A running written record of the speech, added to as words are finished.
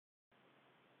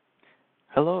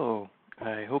Hello.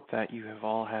 I hope that you have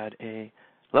all had a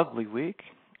lovely week,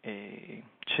 a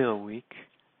chill week.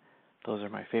 Those are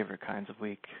my favorite kinds of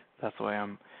week. That's why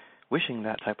I'm wishing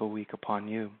that type of week upon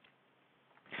you.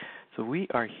 So we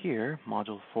are here,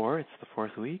 Module 4. It's the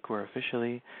fourth week. We're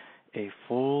officially a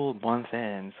full month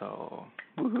in, so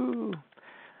woohoo!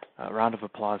 A round of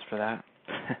applause for that.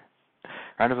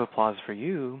 Round of applause for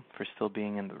you for still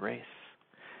being in the race.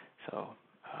 So,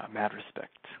 mad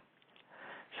respect.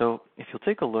 So if you'll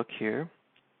take a look here,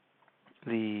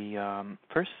 the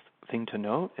first thing to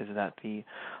note is that the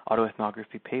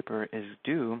autoethnography paper is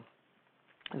due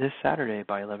this Saturday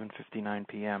by 11:59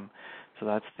 p.m. So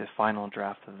that's the final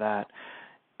draft of that.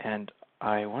 And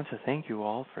I want to thank you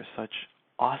all for such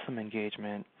awesome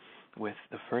engagement with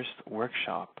the first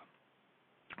workshop.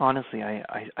 Honestly,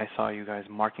 I saw you guys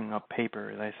marking up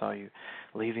papers. I saw you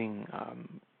leaving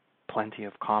plenty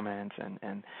of comments,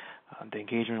 and the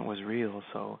engagement was real.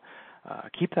 So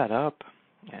keep that up,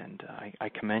 and I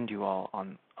commend you all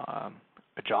on a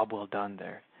job well done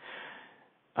there.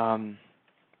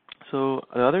 So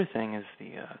the other thing is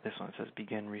this one says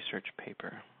begin research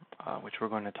paper, which we're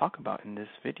going to talk about in this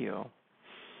video.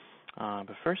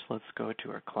 But first, let's go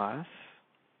to our class.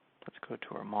 Let's go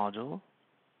to our module.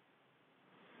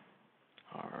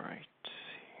 All right,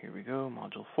 here we go,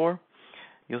 Module 4.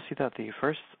 You'll see that the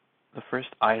first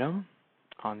item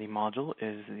on the module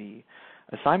is the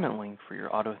assignment link for your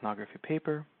autoethnography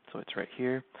paper. So it's right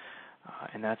here,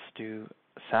 and that's due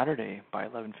Saturday by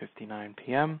 11:59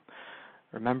 p.m.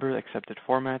 Remember, accepted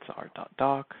formats are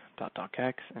 .doc,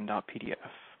 .docx, and .pdf.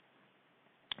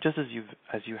 Just as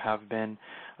you have been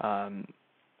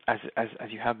as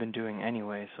you have been doing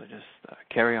anyway. So just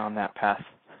carry on that path.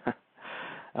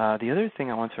 The other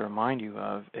thing I want to remind you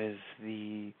of is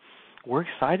the Works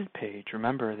Cited page.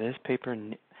 Remember, this paper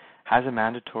has a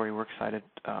mandatory Works Cited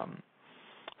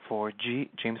for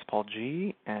James Paul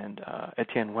G and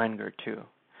Etienne Wenger too,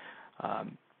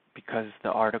 because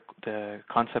the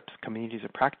concepts, communities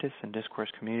of practice, and discourse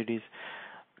communities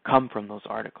come from those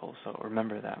articles. So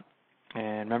remember that.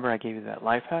 And remember, I gave you that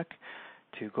life hack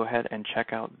to go ahead and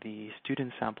check out the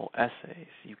student sample essays.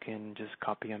 You can just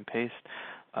copy and paste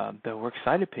the Works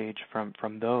Cited page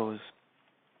from those.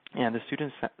 And the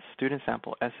student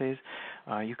sample essays,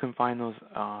 you can find those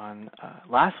on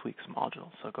last week's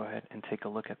module. So go ahead and take a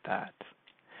look at that.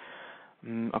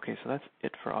 Okay, so that's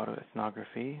it for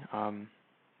autoethnography.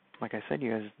 Like I said,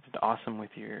 you guys did awesome with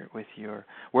your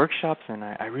workshops, and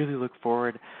I really look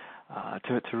forward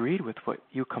to read with what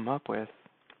you come up with.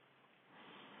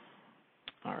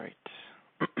 All right,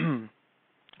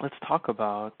 let's talk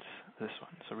about this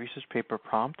one. So research paper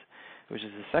prompt, which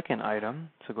is the second item.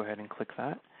 So go ahead and click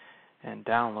that and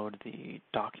download the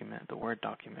document, the Word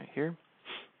document here.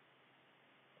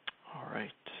 All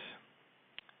right.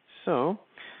 So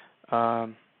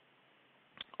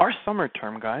our summer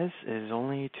term, guys, is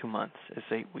only 2 months.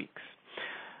 It's 8 weeks.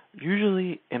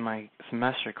 Usually in my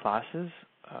semester classes,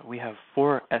 we have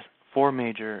four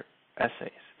major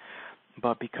essays.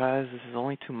 But because this is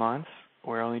only 2 months,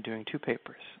 we're only doing 2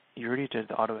 papers. You already did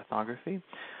the autoethnography,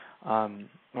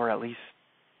 or at least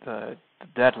the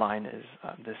deadline is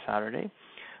this Saturday.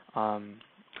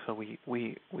 So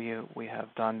we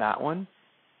have done that one,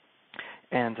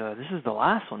 and this is the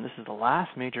last one. This is the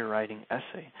last major writing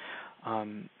essay.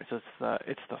 So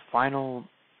it's the final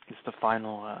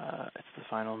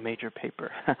major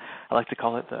paper. I like to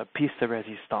call it the piece de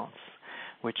résistance,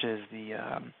 which is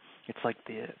it's like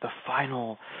the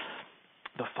final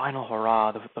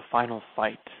hurrah, the final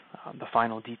fight, the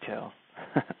final detail.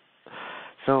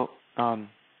 So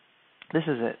this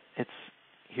is it.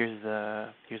 Here's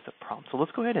the prompt. So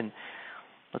let's go ahead and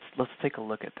let's take a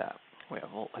look at that. We have,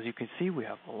 as you can see, we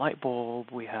have a light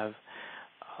bulb, we have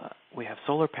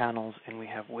solar panels, and we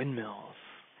have windmills.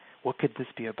 What could this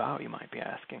be about, you might be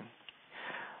asking?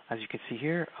 As you can see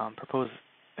here, propose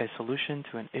a solution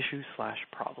to an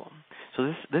issue/problem.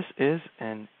 So this is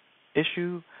an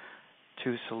issue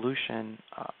to solution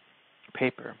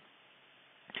paper.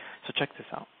 So check this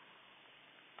out.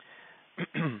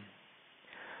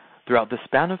 Throughout the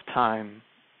span of time,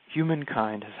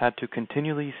 humankind has had to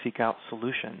continually seek out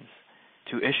solutions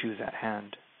to issues at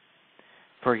hand.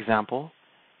 For example,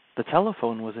 the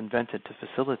telephone was invented to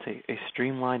facilitate a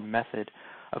streamlined method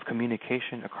of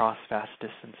communication across vast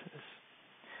distances.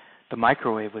 The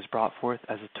microwave was brought forth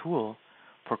as a tool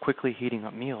for quickly heating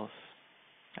up meals,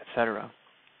 etc.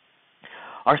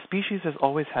 Our species has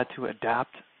always had to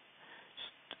adapt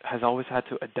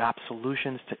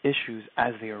solutions to issues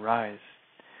as they arise,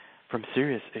 from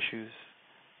serious issues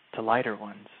to lighter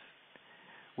ones.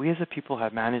 We as a people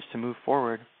have managed to move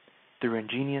forward through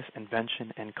ingenious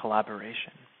invention and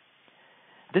collaboration.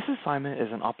 This assignment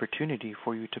is an opportunity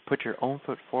for you to put your own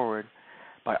foot forward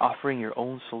by offering your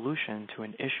own solution to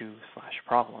an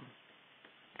issue/problem.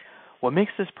 What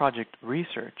makes this project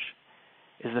research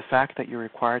is the fact that you're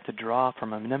required to draw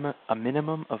from a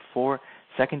minimum of 4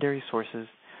 secondary sources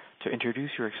to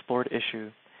introduce your explored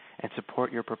issue and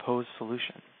support your proposed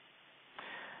solution.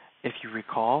 If you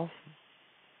recall,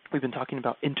 we've been talking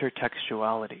about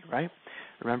intertextuality, right?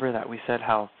 Remember that we said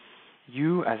how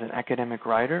you, as an academic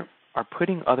writer, are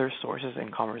putting other sources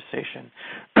in conversation.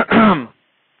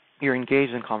 You're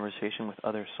engaged in conversation with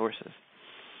other sources.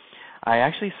 I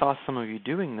actually saw some of you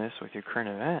doing this with your current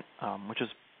event, which is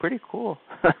pretty cool.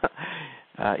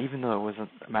 Even though it was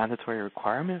a mandatory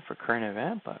requirement for current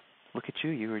event, but look at you,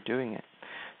 you were doing it.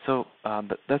 So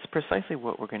that's precisely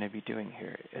what we're going to be doing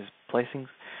here, is placing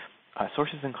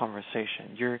sources in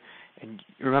conversation. And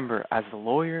remember, as the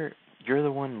lawyer, you're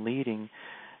the one leading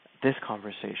this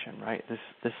conversation, right?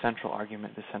 This central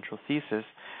argument, this central thesis,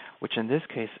 which in this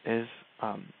case is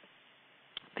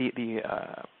the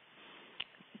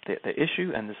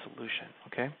issue and the solution.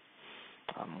 Okay,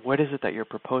 what is it that you're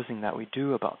proposing that we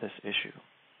do about this issue?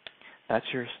 That's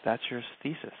your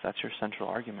thesis. That's your central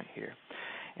argument here,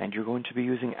 and you're going to be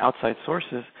using outside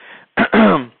sources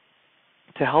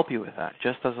to help you with that,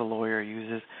 just as a lawyer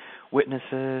uses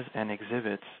witnesses and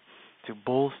exhibits to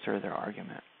bolster their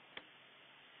argument.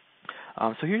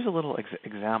 So here's a little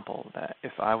example that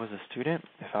if I was a student,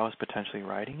 if I was potentially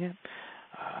writing it,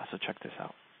 so check this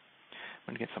out.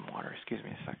 I'm going to get some water. Excuse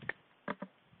me a sec.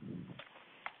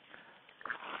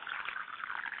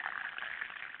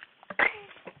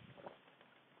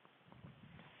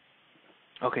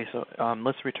 Okay, so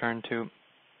let's return to,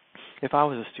 if I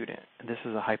was a student, this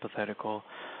is a hypothetical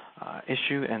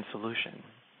issue and solution,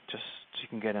 just so you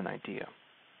can get an idea.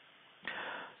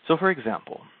 So for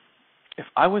example, if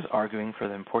I was arguing for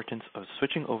the importance of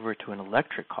switching over to an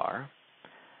electric car,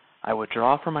 I would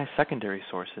draw from my secondary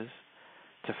sources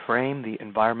to frame the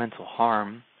environmental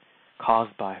harm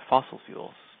caused by fossil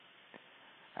fuels.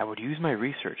 I would use my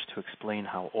research to explain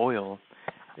how oil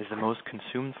is the most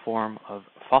consumed form of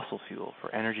fossil fuel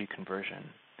for energy conversion.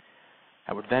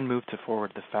 I would then move to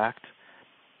forward the fact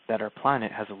that our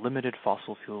planet has a limited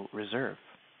fossil fuel reserve.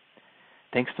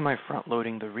 Thanks to my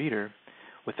front-loading the reader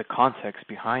with the context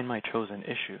behind my chosen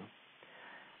issue,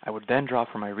 I would then draw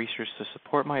from my research to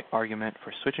support my argument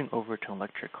for switching over to an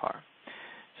electric car.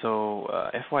 So,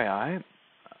 FYI,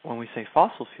 when we say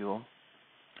fossil fuel,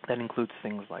 that includes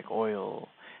things like oil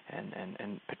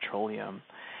and petroleum.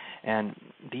 And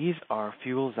these are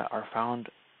fuels that are found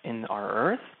in our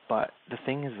Earth, but the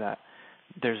thing is that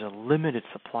there's a limited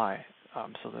supply.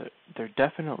 So that they're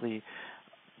definitely,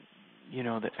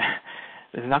 that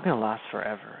it's not going to last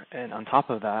forever. And on top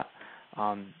of that,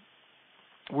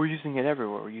 we're using it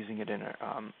everywhere. We're using it in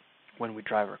our, when we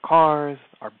drive our cars,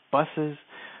 our buses.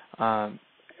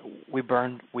 We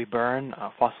burn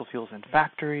fossil fuels in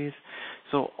factories.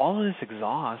 So all of this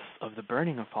exhaust of the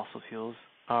burning of fossil fuels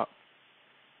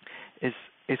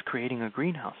is creating a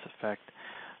greenhouse effect.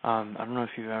 I don't know if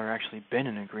you've ever actually been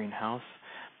in a greenhouse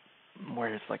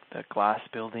where it's like the glass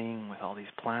building with all these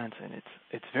plants, and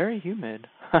it's very humid.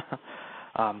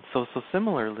 So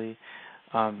similarly,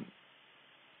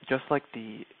 just like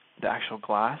the actual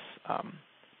glass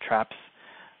traps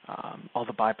all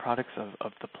the byproducts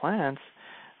of the plants,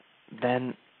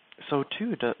 then so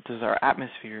too does our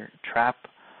atmosphere trap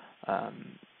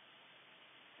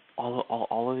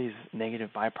all of these negative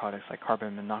byproducts like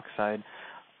carbon monoxide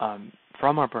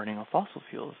from our burning of fossil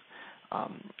fuels,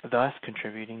 thus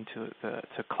contributing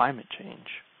to climate change.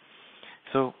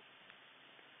 So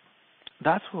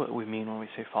that's what we mean when we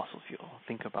say fossil fuel.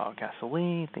 Think about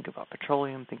gasoline, think about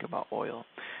petroleum, think about oil.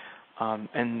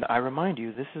 And I remind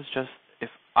you, this is just, if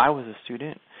I was a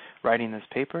student writing this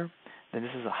paper, then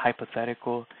this is a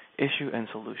hypothetical issue and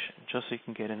solution, just so you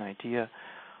can get an idea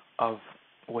of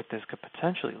what this could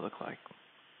potentially look like.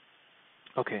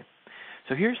 Okay,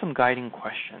 so here are some guiding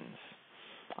questions.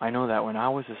 I know that when I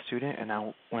was a student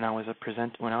and when I was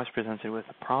presented with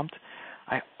a prompt,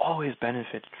 I always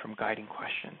benefited from guiding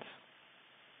questions.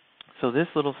 So this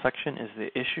little section is the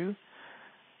issue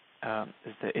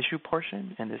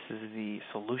portion, and this is the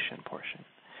solution portion.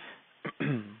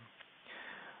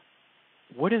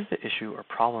 What is the issue or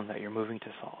problem that you're moving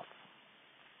to solve?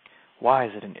 Why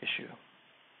is it an issue?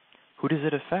 Who does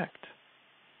it affect?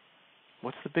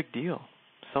 What's the big deal?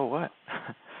 So what?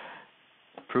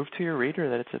 Prove to your reader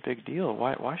that it's a big deal.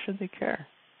 Why should they care?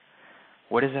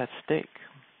 What is at stake?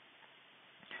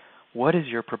 What is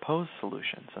your proposed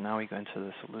solution? So now we go into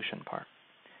the solution part.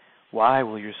 Why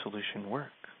will your solution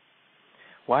work?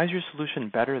 Why is your solution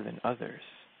better than others?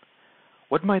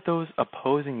 What might those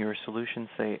opposing your solution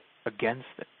say against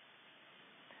it?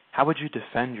 How would you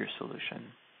defend your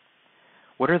solution?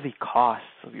 What are the costs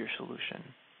of your solution?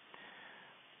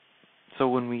 So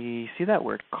when we see that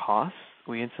word cost,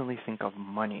 we instantly think of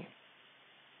money.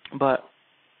 But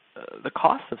the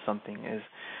cost of something is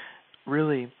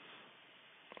really,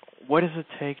 what does it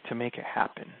take to make it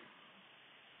happen?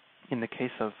 In the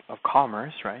case of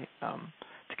commerce, right,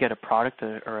 to get a product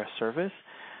or a service,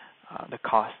 the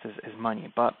cost is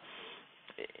money. But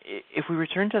if we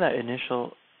return to that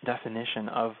initial definition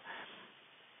of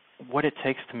what it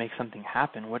takes to make something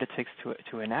happen, what it takes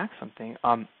to enact something,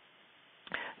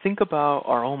 think about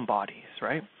our own bodies,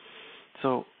 right?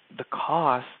 So the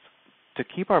cost to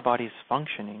keep our bodies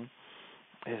functioning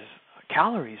is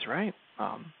calories, right?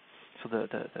 So the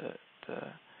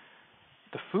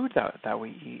food that we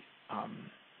eat,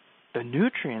 the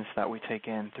nutrients that we take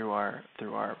in through our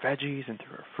veggies and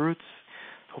through our fruits.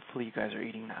 Hopefully, you guys are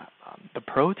eating that. The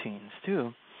proteins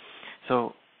too.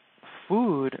 So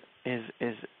food is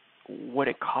what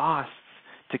it costs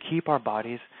to keep our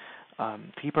bodies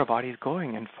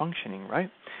going and functioning,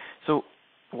 right? So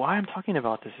why I'm talking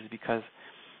about this is because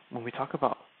when we talk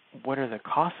about what are the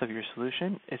costs of your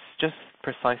solution, it's just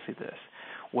precisely this.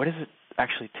 What does it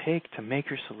actually take to make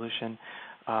your solution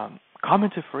come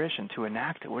into fruition, to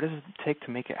enact it? What does it take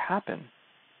to make it happen?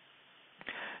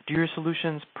 Do your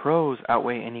solution's pros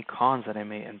outweigh any cons that it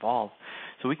may involve?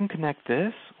 So we can connect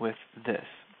this with this.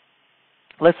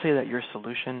 Let's say that your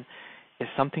solution is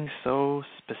something so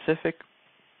specific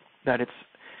that it's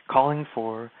calling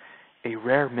for a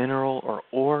rare mineral or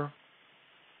ore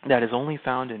that is only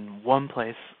found in one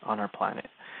place on our planet.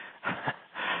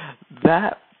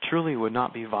 That truly would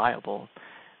not be viable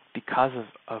because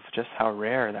of just how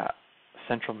rare that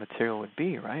central material would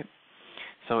be, right?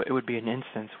 So it would be an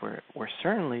instance where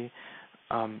certainly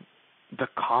the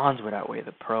cons would outweigh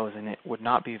the pros, and it would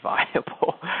not be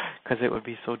viable because it would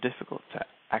be so difficult to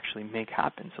actually make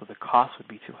happen. So the cost would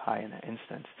be too high in that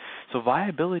instance. So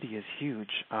viability is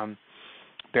huge.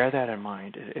 Bear that in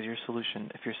mind. If your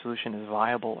solution is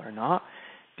viable or not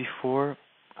before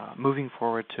moving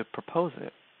forward to propose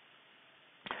it.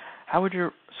 How would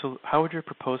your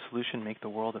proposed solution make the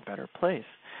world a better place?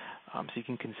 So you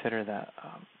can consider that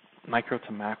micro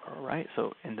to macro, right?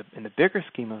 So in the bigger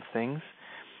scheme of things,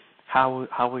 how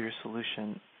will your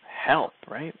solution help,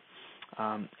 right?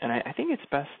 And I think it's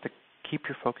best to keep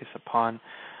your focus upon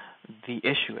the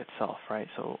issue itself, right?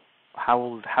 So how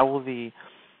will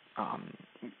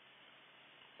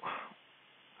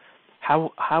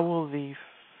the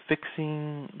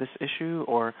fixing this issue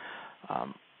or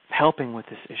helping with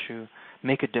this issue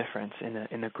make a difference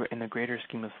in the greater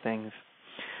scheme of things?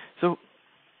 So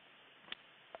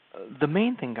the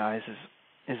main thing, guys,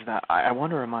 is that I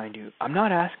want to remind you, I'm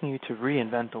not asking you to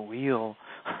reinvent the wheel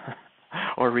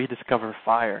or rediscover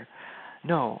fire.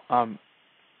 No,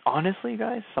 honestly,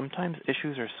 guys, sometimes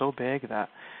issues are so big that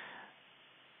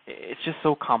it's just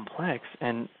so complex,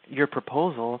 and if your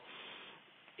proposal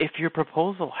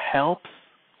helps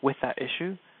with that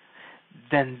issue,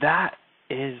 then that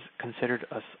is considered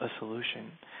a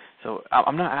solution. So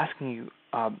I'm not asking you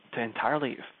to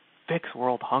entirely fix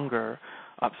world hunger,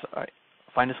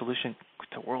 find a solution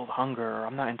to world hunger, or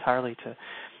I'm not entirely to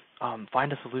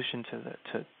find a solution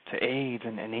to AIDS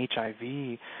and HIV.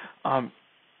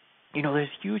 There's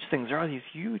huge things. There are these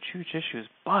huge issues,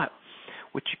 but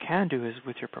what you can do is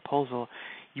with your proposal,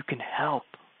 you can help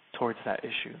towards that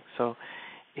issue. So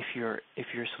if your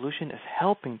solution is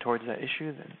helping towards that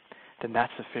issue, then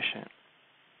that's sufficient.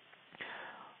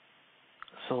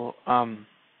 So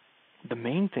the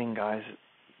main thing, guys,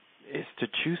 is to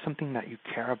choose something that you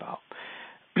care about.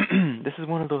 This is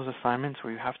one of those assignments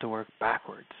where you have to work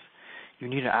backwards. You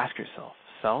need to ask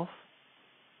yourself,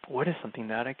 what is something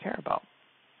that I care about?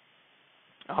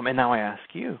 And now I ask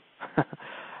you,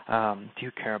 do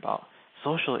you care about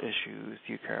social issues?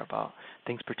 Do you care about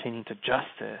things pertaining to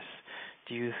justice?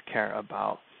 Do you care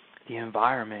about the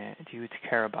environment? Do you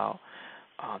care about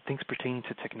things pertaining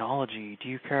to technology? Do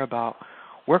you care about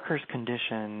workers'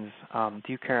 conditions? Do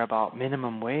you care about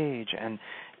minimum wage and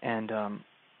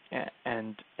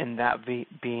that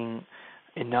being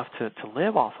enough to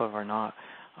live off of or not?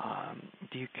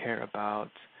 Do you care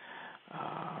about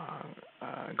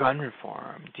gun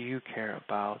reform? Do you care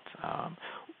about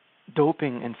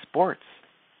doping in sports?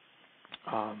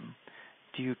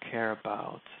 Do you care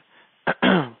about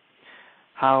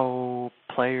how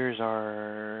players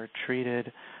are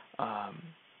treated,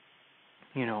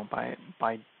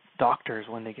 by doctors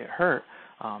when they get hurt?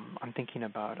 I'm thinking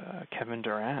about Kevin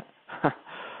Durant,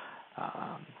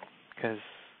 because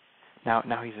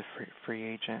Now he's a free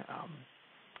agent.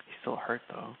 He's still hurt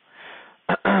though.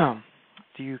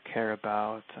 Do you care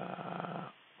about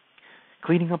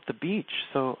cleaning up the beach?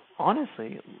 So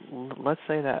honestly, let's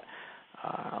say that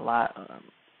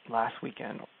last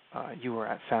weekend you were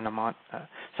at Santa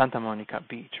Monica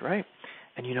Beach, right?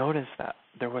 And you noticed that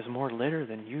there was more litter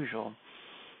than usual,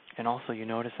 and also you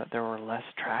noticed that there were less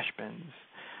trash bins.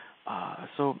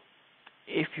 So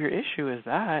if your issue is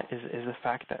the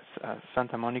fact that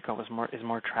Santa Monica is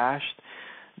more trashed,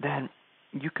 then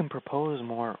you can propose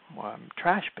more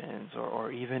trash bins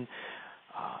or even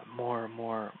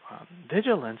more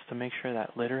vigilance to make sure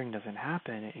that littering doesn't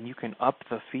happen, and you can up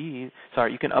the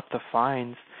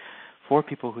fines for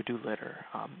people who do litter.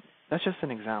 That's just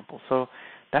an example. So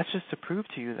that's just to prove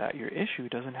to you that your issue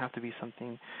doesn't have to be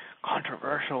something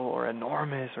controversial or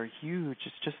enormous or huge.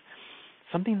 It's just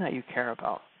something that you care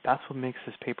about. That's what makes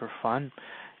this paper fun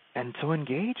and so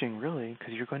engaging, really,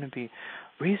 because you're going to be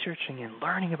researching and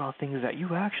learning about things that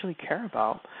you actually care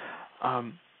about.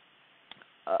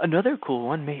 Another cool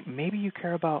one, maybe you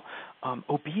care about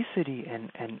obesity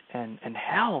and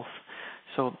health.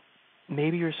 So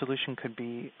maybe your solution could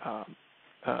be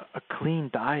a clean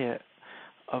diet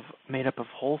made up of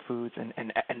whole foods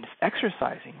and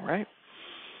exercising, right?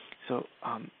 So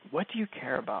what do you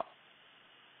care about?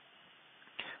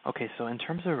 Okay, so in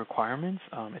terms of requirements,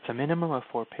 it's a minimum of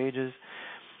 4 pages.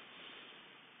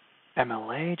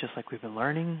 MLA, just like we've been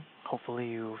learning. Hopefully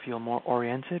you feel more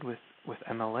oriented with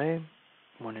MLA.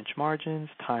 1-inch margins,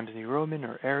 Times New Roman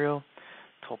or Arial,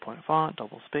 12-point font,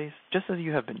 double space, just as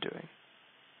you have been doing.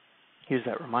 Here's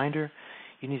that reminder.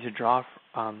 You need to draw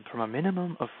from a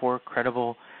minimum of 4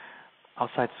 credible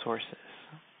outside sources.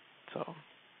 So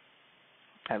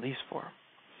at least 4.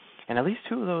 And at least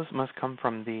 2 of those must come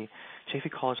from the Chaffey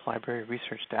College Library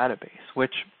Research Database,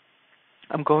 which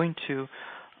I'm going to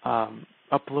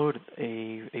upload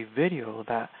a video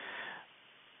that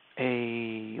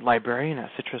a librarian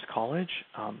at Citrus College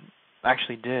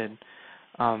actually did.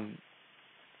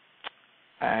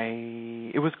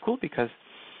 It was cool because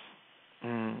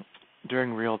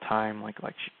during real time, like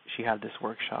she had this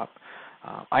workshop.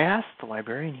 I asked the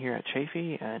librarian here at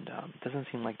Chaffey, and it doesn't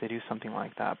seem like they do something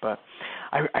like that. But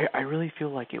I really feel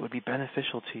like it would be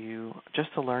beneficial to you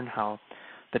just to learn how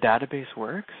the database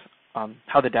works,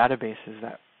 how the databases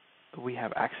that we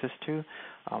have access to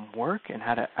work, and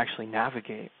how to actually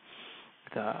navigate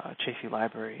the Chaffey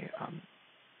Library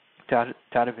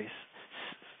database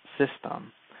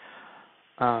system.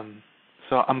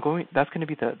 So that's going to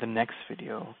be the next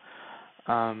video.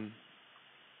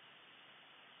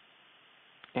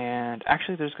 And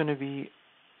actually, there's going to be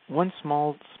one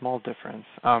small difference.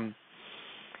 Let's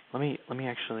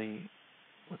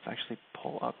actually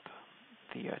pull up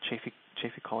the Chaffey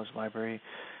College Library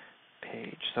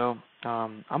page. So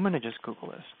I'm going to just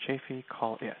Google this Chaffey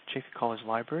College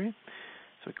Library.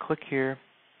 So we click here.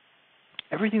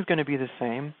 Everything's going to be the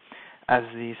same as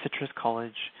the Citrus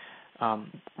College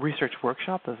research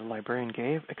workshop that the librarian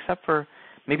gave, except for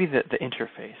maybe the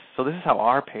interface. So this is how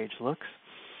our page looks.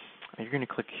 You're going to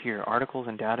click here, Articles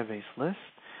and Database List,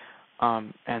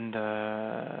 and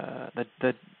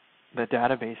the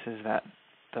databases that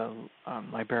the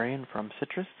librarian from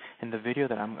Citrus in the video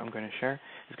that I'm going to share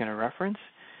is going to reference.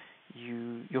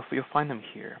 You'll find them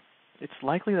here. It's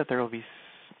likely that there will be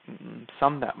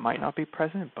some that might not be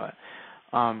present, but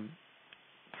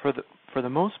for the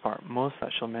most part, most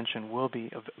that she'll mention will be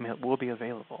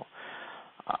available.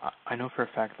 I know for a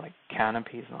fact like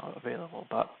Canopy is not available,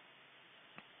 but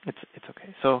it's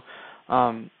okay. So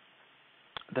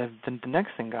the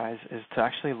next thing, guys, is to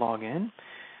actually log in.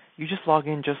 You just log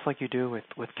in just like you do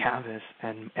with Canvas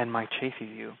and my Chaffey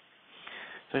view.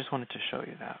 So I just wanted to show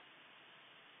you that.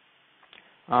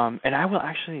 And I will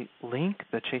actually link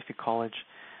the Chaffey College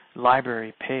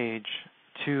Library page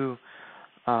to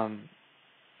I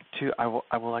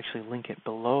will actually link it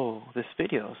below this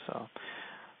video, so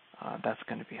that's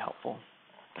going to be helpful.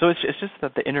 So it's just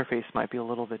that the interface might be a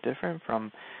little bit different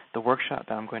from the workshop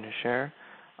that I'm going to share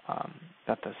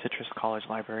that the Citrus College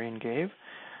librarian gave.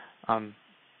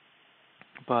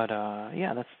 But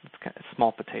that's kind of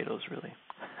small potatoes, really.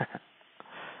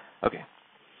 Okay,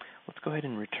 let's go ahead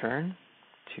and return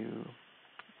to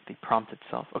the prompt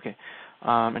itself. Okay,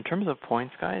 in terms of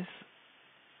points, guys,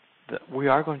 we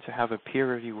are going to have a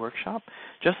peer review workshop,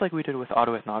 just like we did with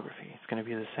autoethnography. It's going to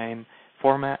be the same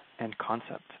format and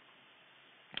concept.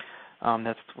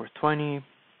 That's worth 20.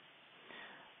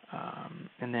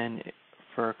 And then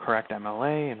for correct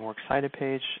MLA and works cited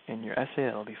page in your essay,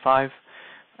 that'll be 5.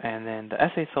 And then the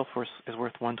essay itself is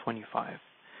worth 125.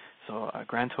 So a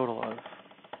grand total of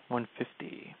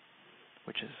 150,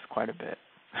 which is quite a bit.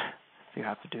 so you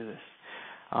have to do this.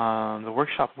 The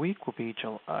workshop week will be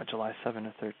July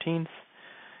 7th to 13th,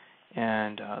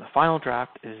 and the final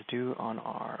draft is due on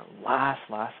our last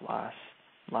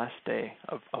day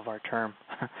of our term,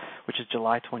 which is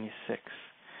July 26th,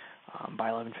 by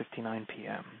 11:59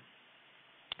 p.m.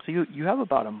 So you have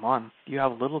about a month. You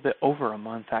have a little bit over a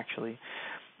month, actually,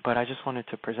 but I just wanted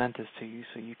to present this to you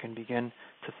so you can begin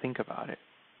to think about it.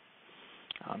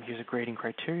 Here's a grading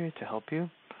criteria to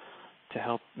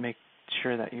help make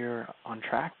sure that you're on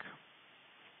track.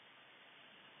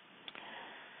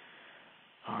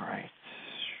 All right.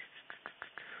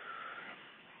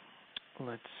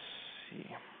 Let's see.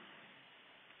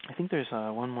 I think there's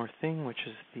one more thing, which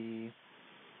is the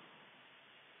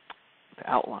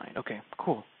outline. Okay,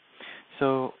 cool.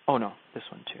 So, oh no, this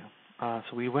one too.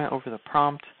 So we went over the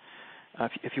prompt.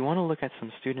 If you want to look at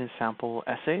some student sample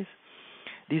essays,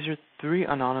 these are 3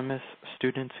 anonymous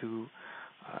students who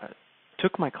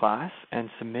took my class and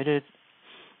submitted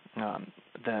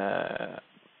their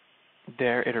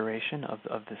iteration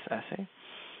of this essay,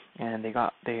 and they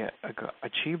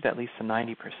achieved at least a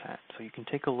 90%. So you can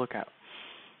take a look at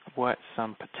what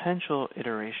some potential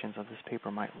iterations of this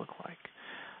paper might look like.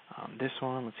 This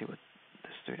one, let's see what the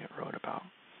student wrote about.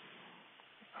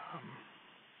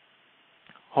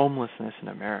 Homelessness in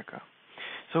America.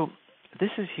 So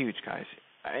this is huge, guys,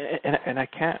 and I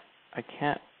can't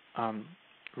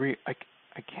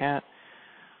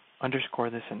underscore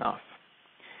this enough.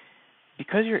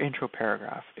 Because your intro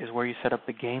paragraph is where you set up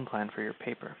the game plan for your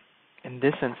paper. In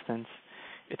this instance,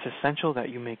 it's essential that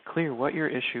you make clear what your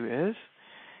issue is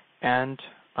and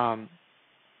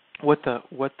what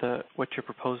your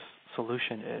proposed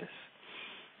solution is.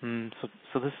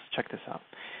 So check this out.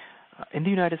 In the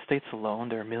United States alone,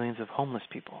 there are millions of homeless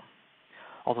people.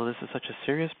 Although this is such a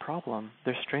serious problem,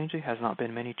 there strangely has not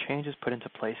been many changes put into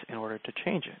place in order to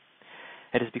change it.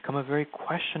 It has become a very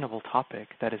questionable topic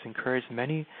that has encouraged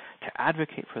many to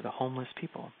advocate for the homeless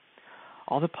people.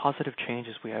 All the positive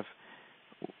changes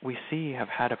we see have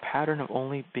had a pattern of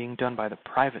only being done by the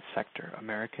private sector,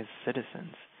 America's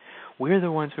citizens. We're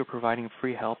the ones who are providing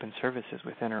free help and services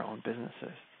within our own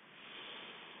businesses.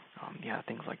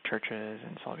 Things like churches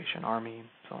and Salvation Army,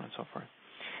 so on and so forth.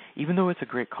 Even though it's a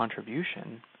great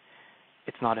contribution,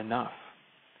 it's not enough.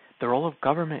 The role of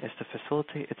government is to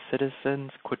facilitate its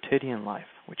citizens' quotidian life,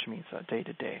 which means day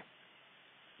to day.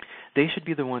 They should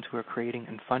be the ones who are creating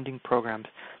and funding programs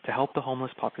to help the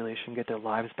homeless population get their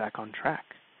lives back on track.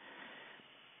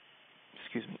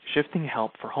 Shifting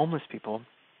help for homeless people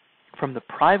from the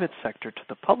private sector to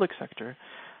the public sector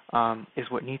is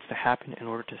what needs to happen in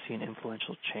order to see an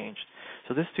influential change.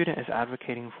 So this student is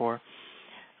advocating for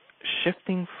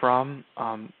shifting from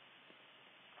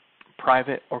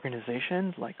private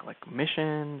organizations like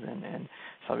missions and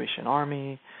Salvation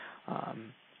Army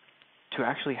to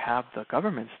actually have the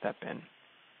government step in.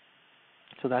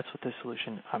 So that's what this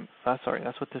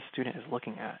that's what this student is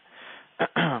looking at.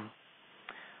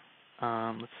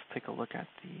 Let's take a look at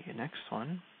the next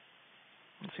one.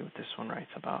 Let's see what this one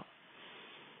writes about.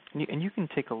 And you can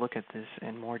take a look at this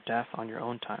in more depth on your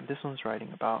own time. This one's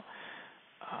writing about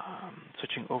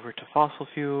switching over to fossil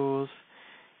fuels,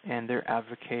 and they're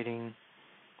advocating,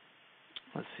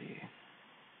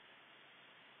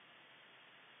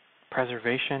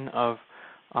 preservation of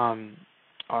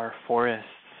our forests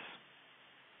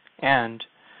and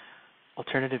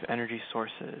alternative energy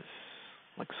sources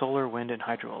like solar, wind, and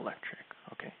hydroelectric.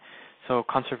 Okay, so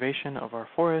conservation of our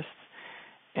forests,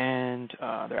 and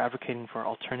they're advocating for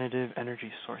alternative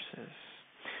energy sources.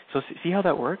 So see how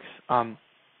that works?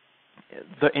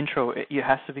 The intro, it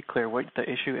has to be clear what the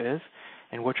issue is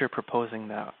and what you're proposing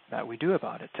that we do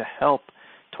about it to help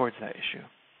towards that issue.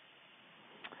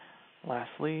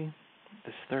 Lastly,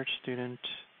 this third student,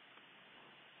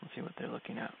 let's see what they're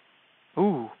looking at.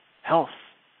 Ooh, health.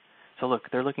 So look,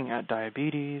 they're looking at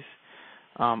diabetes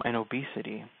and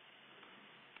obesity.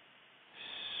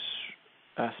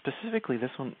 Specifically, this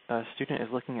one student is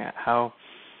looking at how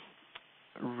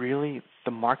really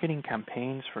the marketing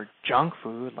campaigns for junk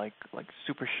food, like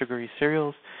super sugary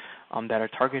cereals, that are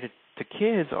targeted to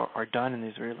kids are done in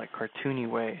this very cartoony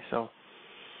way. So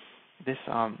this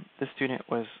student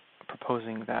was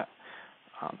proposing that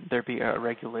there be a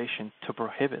regulation to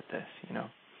prohibit this,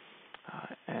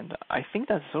 and I think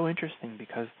that's so interesting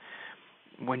because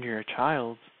when you're a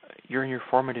child, you're in your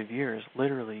formative years.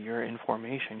 Literally, you're in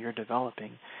formation, you're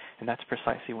developing, and that's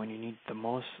precisely when you need the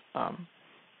most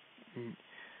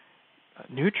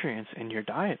nutrients in your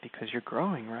diet because you're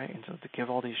growing, right? And so to give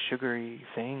all these sugary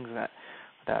things that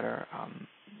are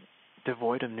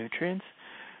devoid of nutrients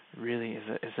really is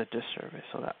a disservice.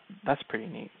 So that's pretty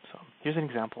neat. So here's an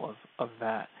example of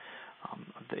that.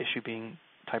 The issue being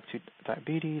type 2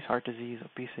 diabetes, heart disease,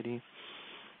 obesity,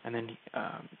 and then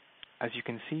as you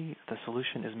can see, the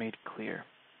solution is made clear.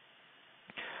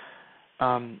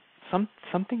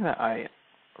 Something that I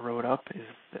wrote up is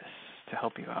this to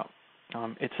help you out.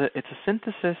 It's a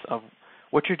synthesis of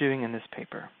what you're doing in this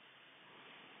paper.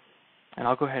 And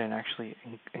I'll go ahead and actually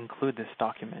include this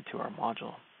document to our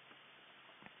module.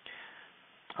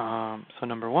 So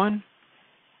number one,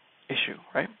 issue,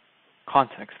 right?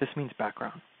 Context. This means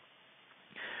background.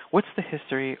 What's the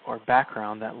history or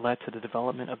background that led to the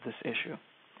development of this issue?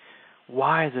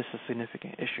 Why is this a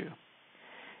significant issue?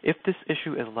 If this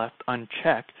issue is left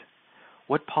unchecked,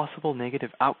 what possible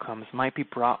negative outcomes might be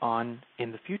brought on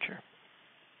in the future?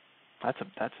 That's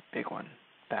a big one.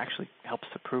 That actually helps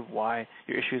to prove why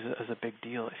your issue is a big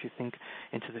deal if you think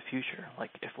into the future.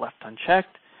 Like, if left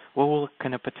unchecked, what will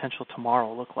kind of potential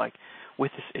tomorrow look like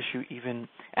with this issue even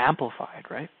amplified,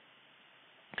 right?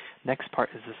 Next part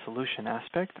is the solution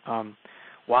aspect.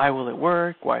 Why will it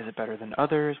work? Why is it better than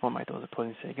others? What might those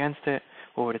opposing say against it?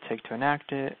 What would it take to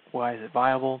enact it? Why is it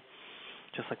viable?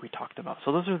 Just like we talked about.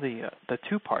 So those are the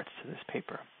two parts to this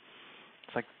paper.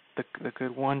 It's like the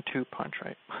good 1-2 punch,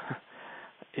 right?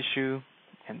 Issue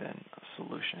and then a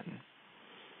solution.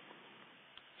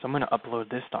 So I'm going to upload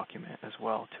this document as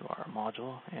well to our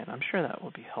module, and I'm sure that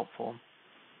will be helpful.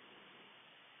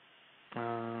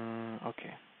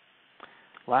 Okay.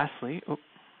 Lastly,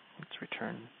 let's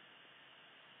return.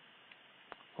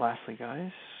 Lastly,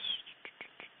 guys,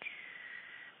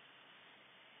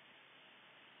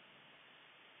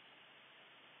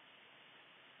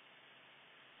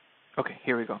 okay,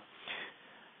 here we go.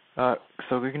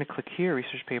 So we're going to click here,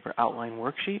 Research Paper Outline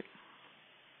Worksheet.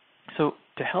 So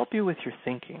to help you with your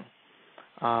thinking,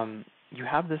 you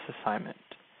have this assignment.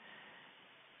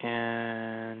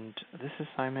 And this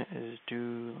assignment is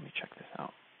due, let me check this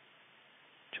out,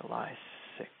 July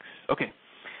 6th. Okay,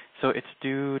 so it's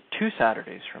due 2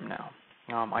 Saturdays from now.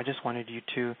 I just wanted you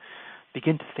to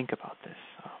begin to think about this,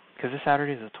 because this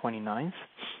Saturday is the 29th.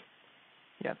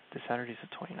 Yeah, this Saturday is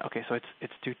the 29th. Okay, so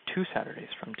it's due 2 Saturdays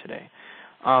from today.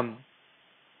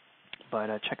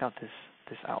 But check out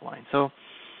this outline. So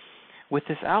with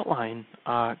this outline,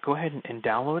 go ahead and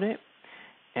download it,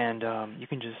 and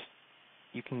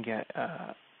you can get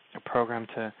a program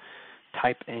to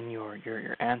type in your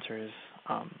answers.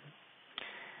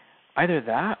 Either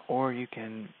that, or you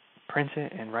can print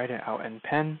it and write it out in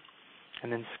pen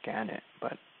and then scan it.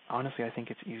 But honestly, I think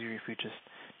it's easier if you just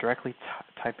directly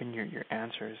type in your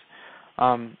answers.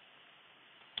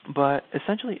 But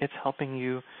essentially, it's helping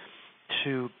you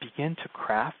to begin to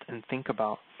craft and think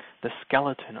about the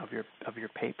skeleton of your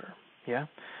paper. Yeah.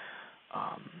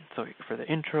 So for the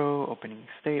intro, opening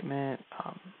statement,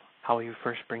 how you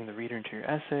first bring the reader into your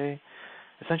essay,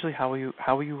 essentially how you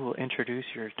will introduce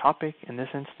your topic in this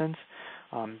instance,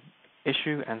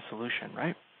 issue and solution.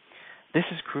 Right. This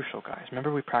is crucial, guys.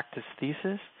 Remember, we practiced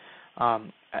thesis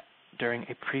during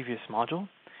a previous module.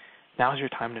 Now's your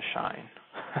time to shine.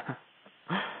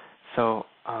 So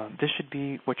this should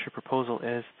be what your proposal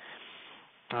is,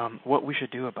 what we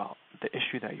should do about the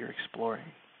issue that you're exploring.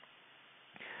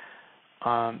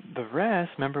 The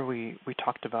rest, remember we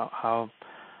talked about how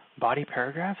body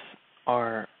paragraphs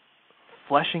are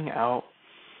fleshing out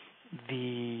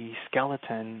the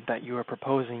skeleton that you are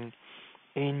proposing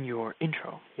in your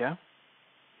intro, yeah?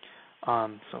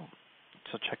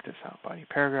 So check this out, body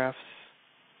paragraphs.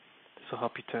 This will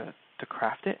help you to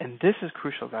craft it, and this is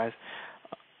crucial, guys.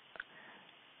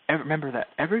 Remember that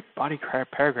every body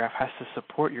paragraph has to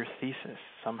support your thesis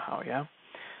somehow, yeah?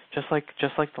 Just like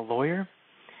the lawyer,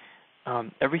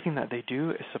 everything that they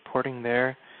do is supporting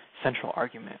their central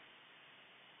argument,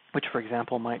 which, for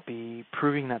example, might be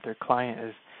proving that their client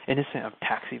is innocent of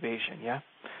tax evasion, yeah?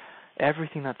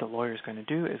 Everything that the lawyer is going to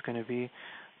do is going to be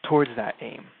towards that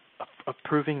aim of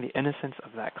proving the innocence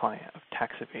of that client of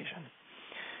tax evasion.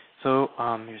 So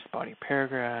here's body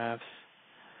paragraphs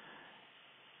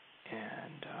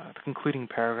and the concluding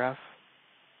paragraph.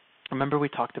 Remember, we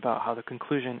talked about how the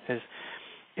conclusion is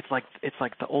it's like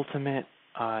the ultimate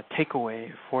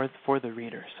takeaway for the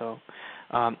reader. So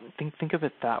think of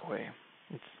it that way.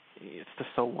 It's the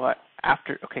so what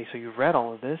after. Okay, so you've read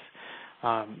all of this.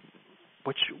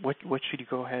 What should you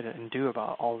go ahead and do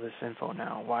about all this info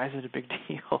now? Why is it a big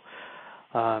deal?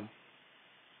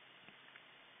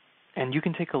 And you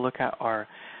can take a look at our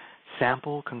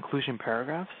sample conclusion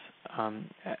paragraphs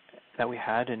that we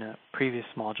had in a previous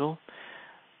module,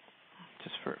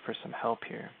 just for some help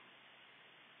here.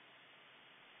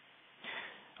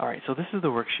 All right, so this is the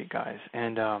worksheet, guys,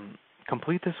 and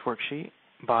complete this worksheet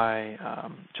by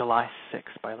July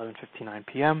 6th by 11:59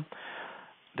 p.m.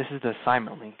 this is the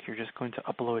assignment link. You're just going to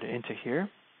upload it into here,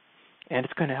 and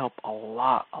it's going to help a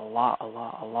lot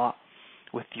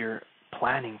with your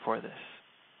planning for this.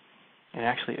 And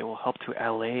actually, it will help to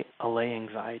allay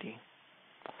anxiety.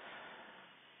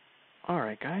 All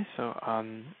right, guys. So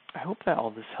I hope that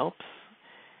all this helps.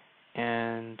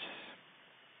 And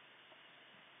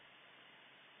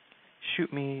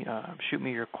shoot me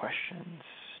your questions.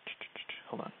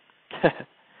 Hold on.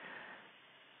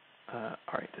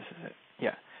 All right, this is it.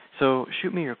 Yeah. So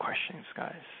shoot me your questions,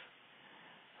 guys.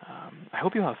 I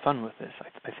hope you have fun with this.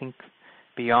 I think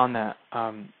beyond that,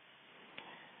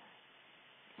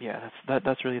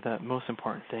 that's really the most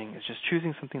important thing, is just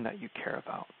choosing something that you care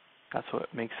about. That's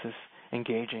what makes this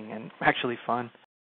engaging and actually fun.